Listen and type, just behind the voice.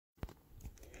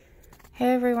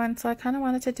Hey everyone, so I kind of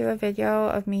wanted to do a video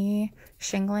of me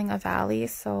shingling a valley.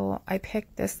 So I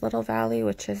picked this little valley,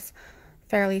 which is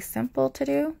fairly simple to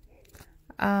do.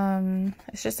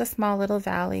 It's just a small little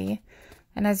valley.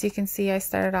 And as you can see, I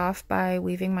started off by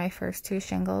weaving my first two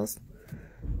shingles.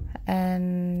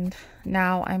 And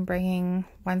now I'm bringing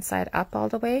one side up all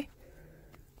the way.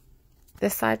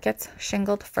 This side gets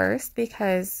shingled first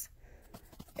because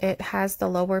it has the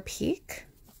lower peak.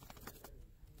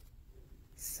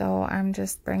 So I'm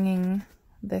just bringing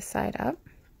this side up.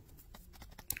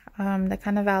 The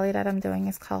kind of valley that I'm doing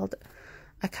is called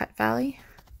a cut valley.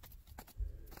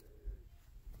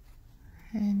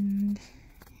 And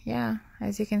yeah,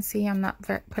 as you can see, I'm not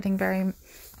putting very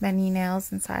many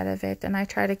nails inside of it. And I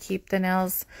try to keep the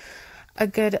nails a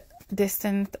good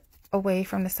distance away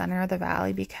from the center of the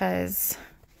valley because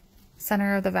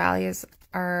center of the valleys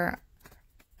are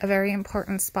a very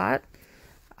important spot.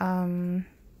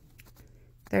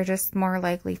 They're just more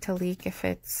likely to leak if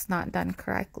it's not done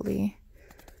correctly.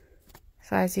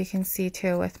 So as you can see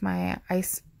too with my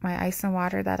ice and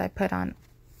water that I put on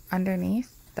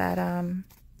underneath, that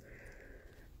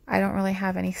I don't really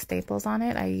have any staples on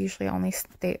it. I usually only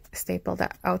staple the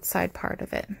outside part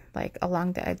of it, like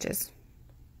along the edges.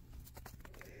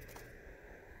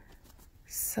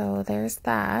 So there's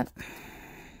that.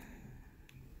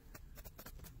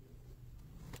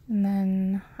 And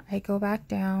then I go back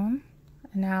down.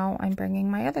 And now I'm bringing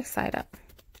my other side up.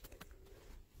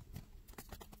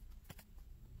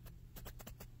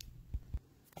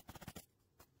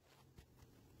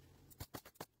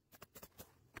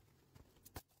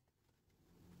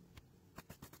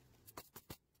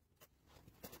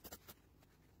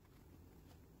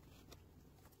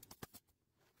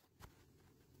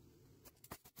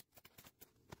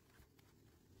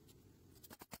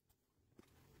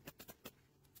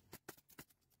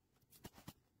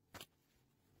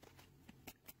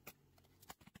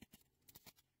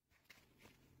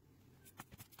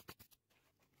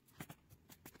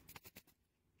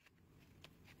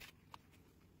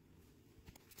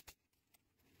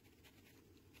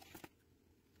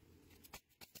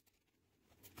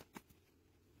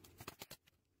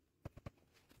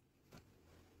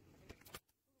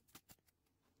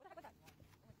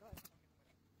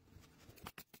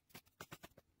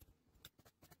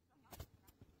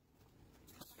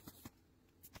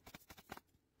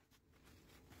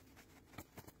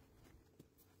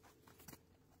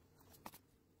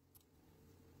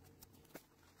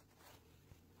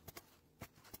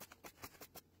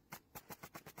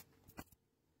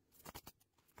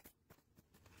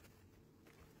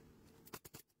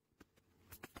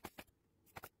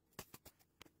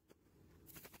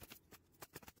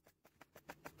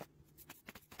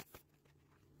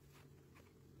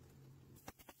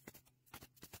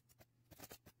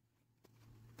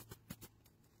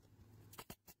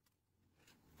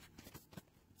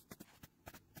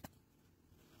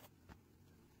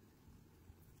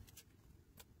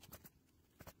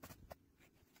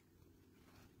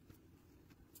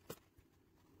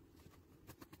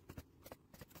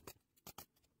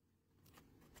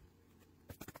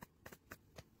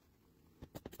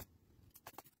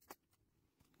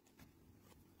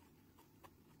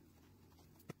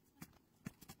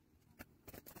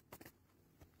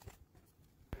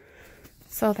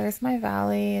 So there's my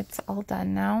valley. It's all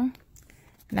done now.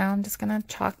 Now I'm just gonna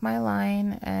chalk my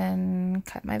line and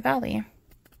cut my valley.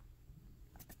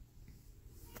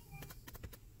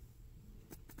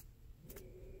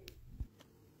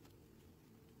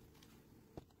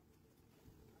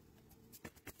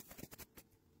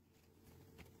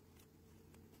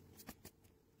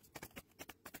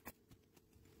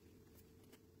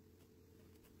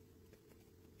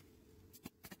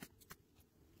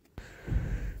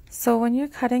 So when you're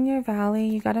cutting your valley,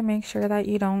 you got to make sure that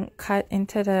you don't cut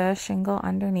into the shingle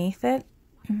underneath it.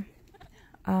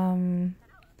 On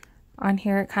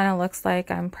here it kind of looks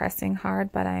like I'm pressing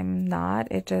hard, but I'm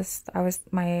not.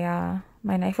 My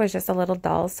knife was just a little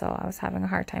dull, so I was having a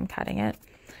hard time cutting it.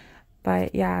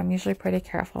 But yeah, I'm usually pretty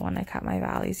careful when I cut my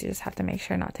valleys. You just have to make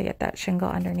sure not to get that shingle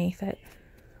underneath it.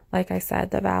 Like I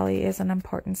said, the valley is an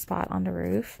important spot on the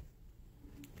roof,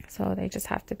 so they just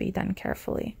have to be done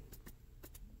carefully.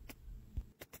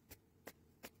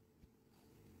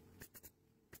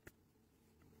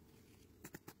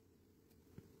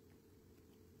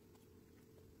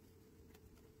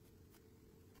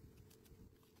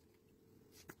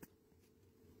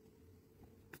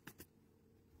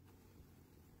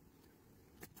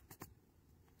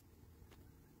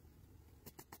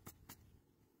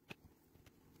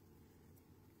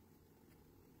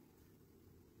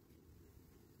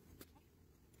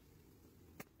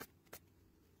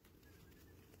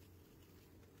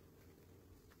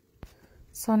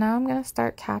 So now I'm going to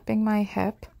start capping my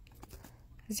hip.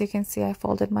 As you can see, I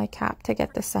folded my cap to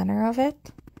get the center of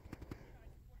it.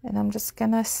 And I'm just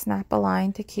going to snap a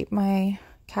line to keep my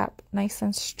cap nice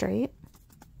and straight.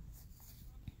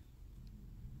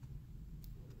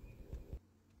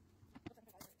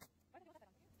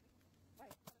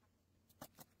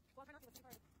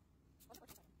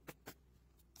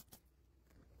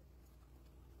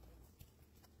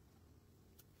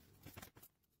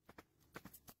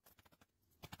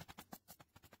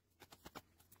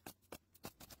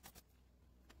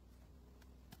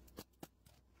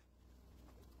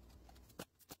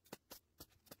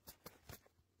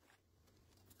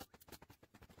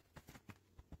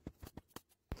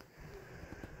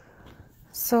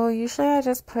 So usually I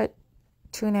just put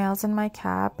 2 nails in my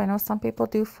cap. I know some people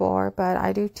do 4, but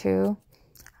I do 2.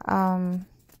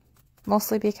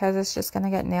 Mostly because it's just going to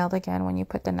get nailed again when you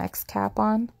put the next cap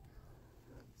on.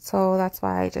 So that's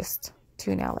why I just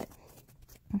 2 nail it.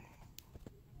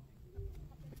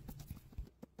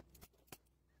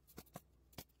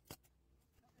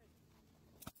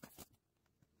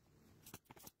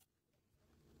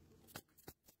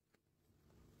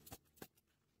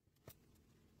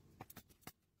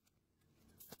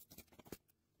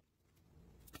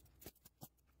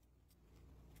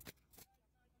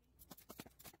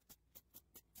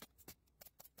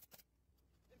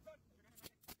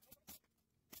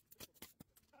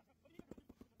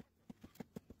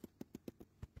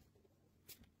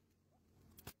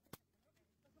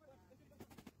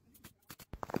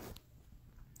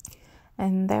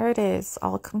 And there it is,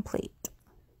 all complete.